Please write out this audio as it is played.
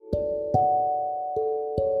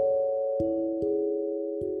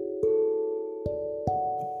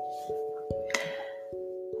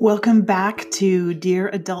Welcome back to Dear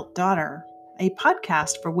Adult Daughter, a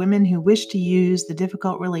podcast for women who wish to use the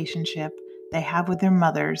difficult relationship they have with their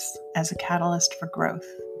mothers as a catalyst for growth.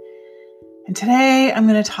 And today I'm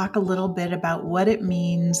going to talk a little bit about what it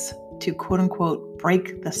means to quote unquote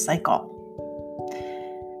break the cycle.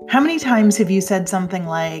 How many times have you said something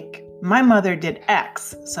like, my mother did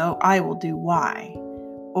X, so I will do Y?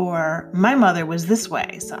 Or my mother was this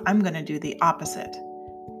way, so I'm going to do the opposite.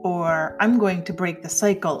 Or I'm going to break the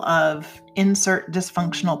cycle of insert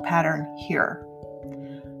dysfunctional pattern here,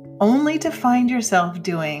 only to find yourself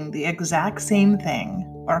doing the exact same thing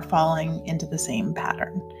or falling into the same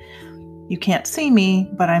pattern. You can't see me,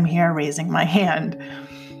 but I'm here raising my hand.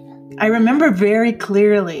 I remember very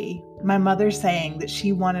clearly my mother saying that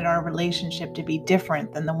she wanted our relationship to be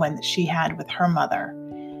different than the one that she had with her mother.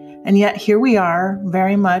 And yet here we are,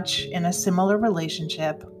 very much in a similar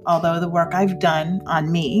relationship, although the work I've done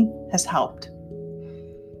on me has helped.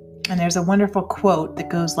 And there's a wonderful quote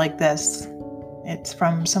that goes like this. It's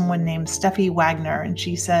from someone named Steffi Wagner, and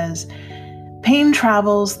she says, "Pain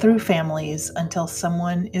travels through families until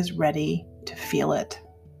someone is ready to feel it."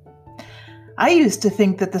 I used to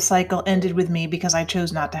think that the cycle ended with me because I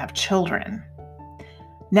chose not to have children.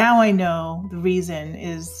 Now I know the reason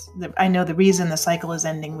the cycle is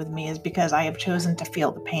ending with me is because I have chosen to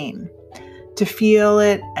feel the pain, to feel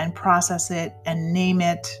it and process it and name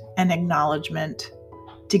it an acknowledgement,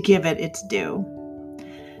 to give it its due.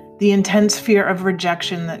 The intense fear of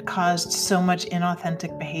rejection that caused so much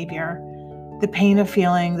inauthentic behavior, the pain of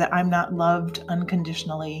feeling that I'm not loved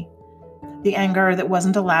unconditionally, the anger that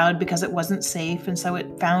wasn't allowed because it wasn't safe and so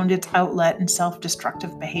it found its outlet in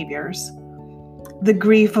self-destructive behaviors. The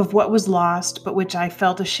grief of what was lost, but which I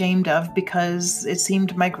felt ashamed of because it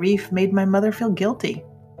seemed my grief made my mother feel guilty.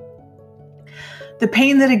 The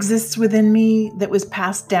pain that exists within me that was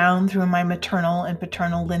passed down through my maternal and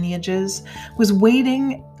paternal lineages was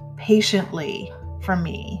waiting patiently for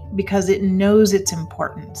me because it knows its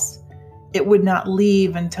importance. It would not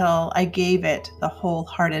leave until I gave it the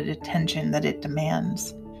wholehearted attention that it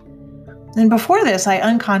demands. And before this, I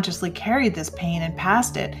unconsciously carried this pain and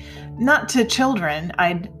passed it, not to children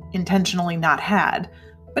I'd intentionally not had,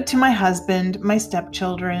 but to my husband, my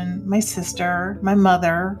stepchildren, my sister, my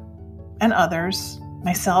mother, and others,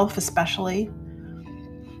 myself especially.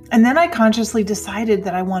 And then I consciously decided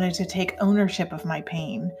that I wanted to take ownership of my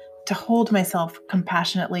pain, to hold myself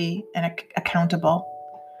compassionately and accountable.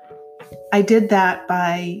 I did that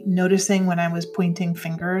by noticing when I was pointing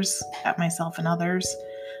fingers at myself and others,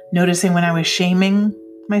 noticing when I was shaming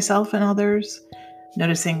myself and others,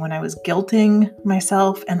 noticing when I was guilting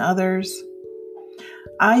myself and others.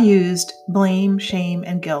 I used blame, shame,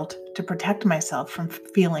 and guilt to protect myself from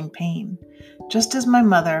feeling pain, just as my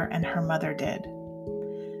mother and her mother did.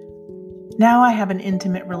 Now I have an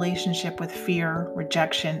intimate relationship with fear,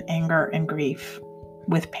 rejection, anger, and grief,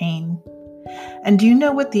 with pain. And do you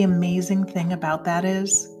know what the amazing thing about that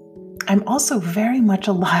is? I'm also very much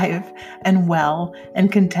alive and well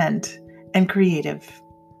and content and creative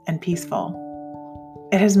and peaceful.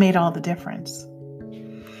 It has made all the difference.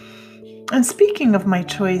 And speaking of my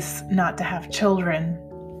choice not to have children,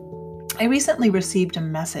 I recently received a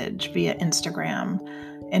message via Instagram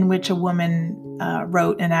in which a woman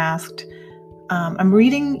wrote and asked, I'm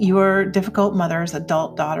reading your Difficult Mother's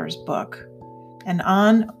Adult Daughters book, and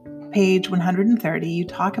on page 130, you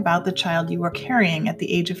talk about the child you were carrying at the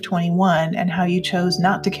age of 21 and how you chose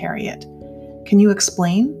not to carry it. Can you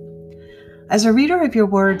explain? As a reader of your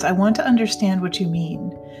words, I want to understand what you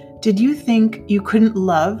mean. Did you think you couldn't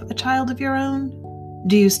love a child of your own?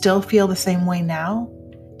 Do you still feel the same way now?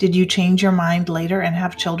 Did you change your mind later and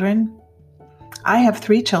have children? I have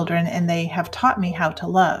 3 children and they have taught me how to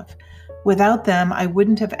love. Without them, I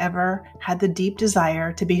wouldn't have ever had the deep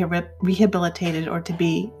desire to be rehabilitated or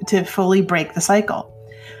to fully break the cycle.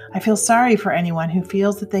 I feel sorry for anyone who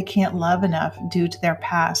feels that they can't love enough due to their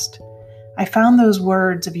past. I found those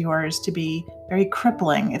words of yours to be very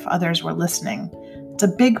crippling if others were listening. It's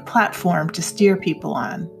a big platform to steer people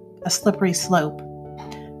on, a slippery slope.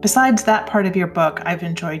 Besides that part of your book, I've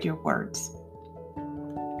enjoyed your words.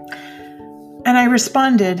 And I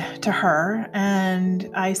responded to her, and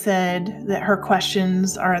I said that her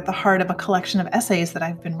questions are at the heart of a collection of essays that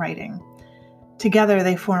I've been writing. Together,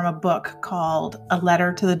 they form a book called A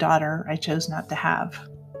Letter to the Daughter I Chose Not to Have.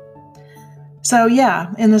 So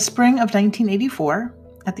yeah, in the spring of 1984,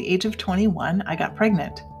 at the age of 21, I got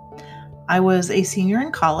pregnant. I was a senior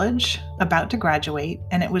in college, about to graduate,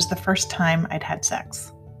 and it was the first time I'd had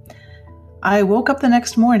sex. I woke up the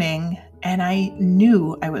next morning, and I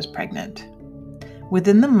knew I was pregnant.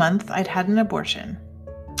 Within the month, I'd had an abortion.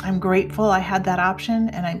 I'm grateful I had that option,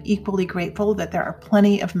 and I'm equally grateful that there are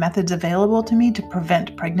plenty of methods available to me to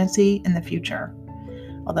prevent pregnancy in the future,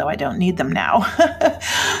 although I don't need them now.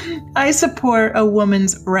 I support a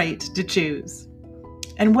woman's right to choose.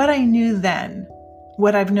 And what I knew then,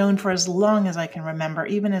 what I've known for as long as I can remember,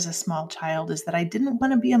 even as a small child, is that I didn't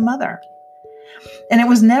want to be a mother. And it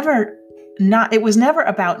was never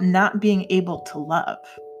about not being able to love.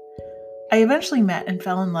 I eventually met and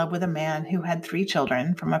fell in love with a man who had 3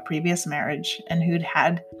 children from a previous marriage and who'd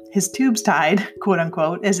had his tubes tied, quote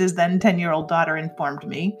unquote, as his then 10-year-old daughter informed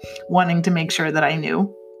me, wanting to make sure that I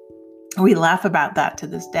knew. We laugh about that to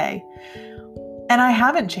this day. And I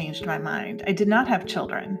haven't changed my mind. I did not have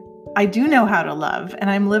children. I do know how to love, and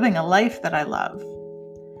I'm living a life that I love.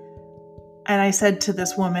 And I said to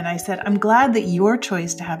this woman, I'm glad that your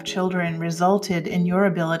choice to have children resulted in your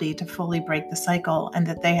ability to fully break the cycle and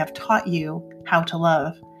that they have taught you how to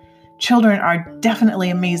love. Children are definitely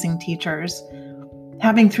amazing teachers.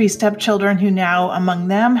 Having 3 stepchildren who now among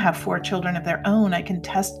them have 4 children of their own, I can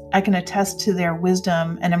attest to their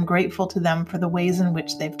wisdom, and I'm grateful to them for the ways in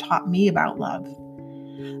which they've taught me about love.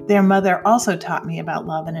 Their mother also taught me about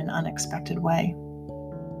love in an unexpected way.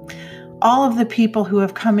 All of the people who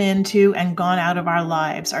have come into and gone out of our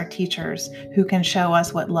lives are teachers who can show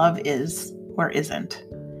us what love is or isn't.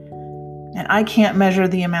 And I can't measure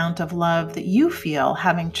the amount of love that you feel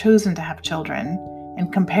having chosen to have children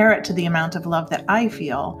and compare it to the amount of love that I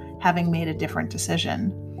feel having made a different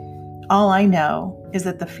decision. All I know is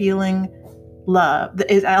that feeling love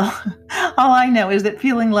is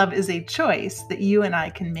a choice that you and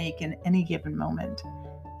I can make in any given moment.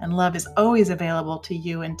 And love is always available to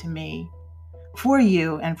you and to me, for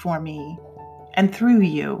you and for me, and through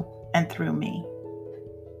you and through me.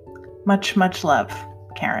 Much, much love,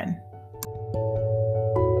 Karen.